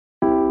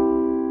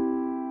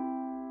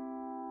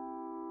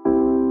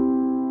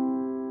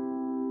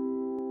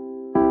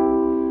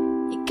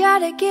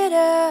gotta get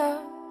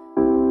up.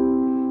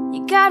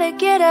 You gotta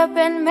get up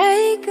and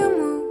make a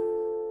move.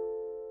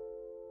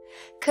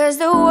 'Cause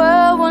the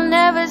world will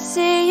never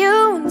see you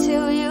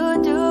until you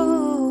do.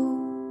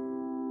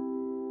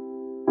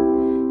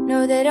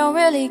 No, they don't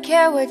really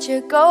care what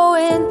you're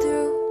going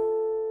through.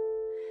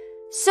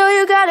 So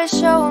you gotta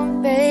show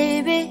them,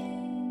 baby.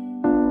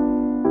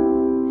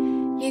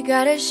 You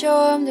gotta show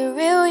them the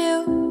real you.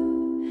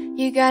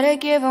 You gotta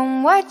give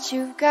them what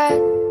you've got.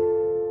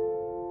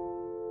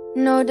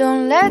 No,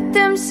 don't let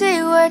them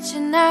see what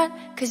you're not,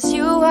 'cause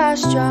you are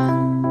strong.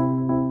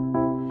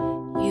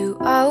 You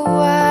are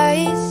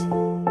wise.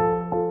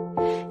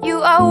 You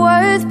are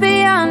worth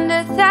beyond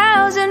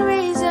 1,000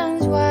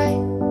 reasons why.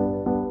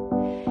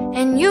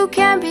 And you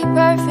can't be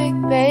perfect,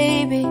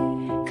 baby,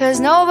 'cause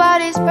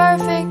nobody's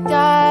perfect,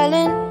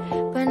 darling.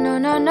 But no,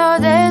 no, no,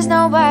 there's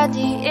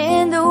nobody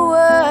in the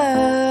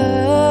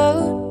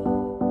world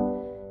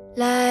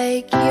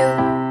like you.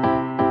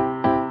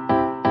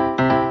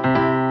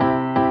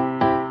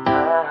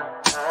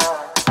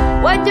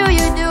 What do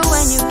you do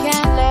when you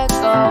can't let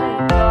go?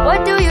 What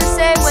do you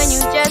say when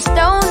you just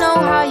don't know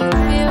how you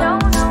feel?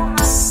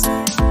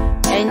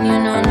 And you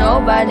know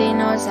nobody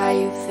knows how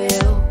you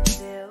feel.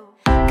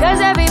 'Cause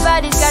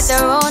everybody's got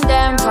their own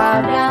damn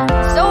problem.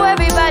 So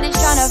everybody's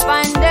trying to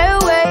find their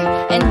way.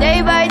 And day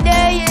by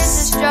day is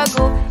a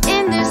struggle.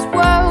 In this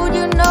world,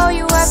 you know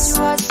you have to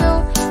hustle.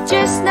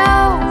 Just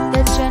know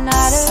that you're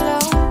not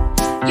alone.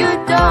 You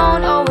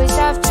don't always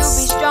have to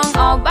be strong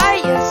all by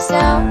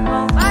yourself.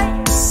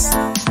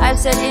 I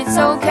said it's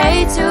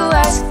okay to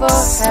ask for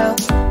help.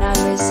 Now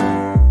listen.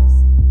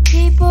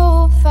 People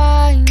will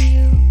find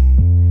you,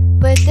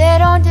 but they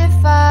don't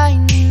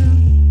define you.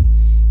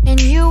 And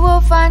you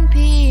will find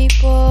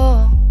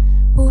people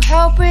who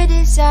help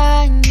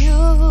redesign you.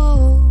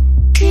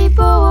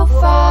 People will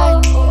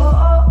find you,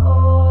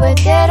 but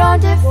they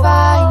don't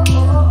define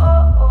you.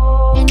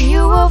 And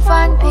you will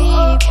find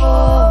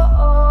people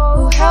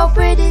who help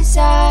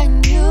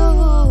redesign you.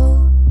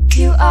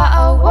 You are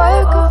a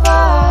work of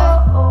art.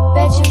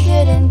 Bet you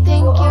didn't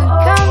think you'd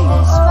come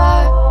this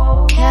far.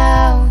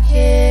 Now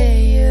here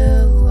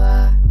you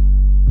are.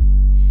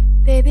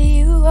 Baby,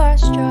 you are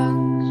strong.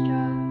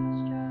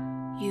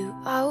 You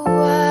are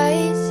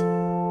wise.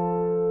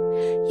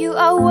 You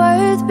are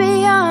worth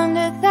beyond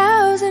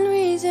 1,000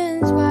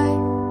 reasons why.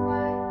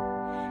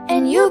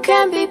 And you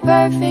can't be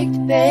perfect,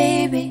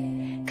 baby,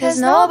 'cause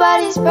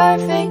nobody's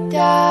perfect,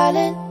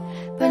 darling.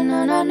 But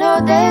no, no,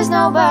 no, there's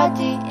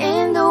nobody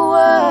in the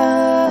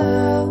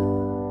world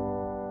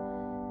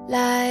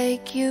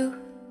like you.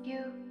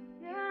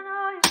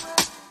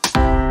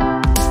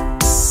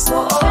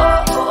 Oh,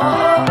 oh, oh,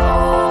 oh,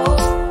 oh.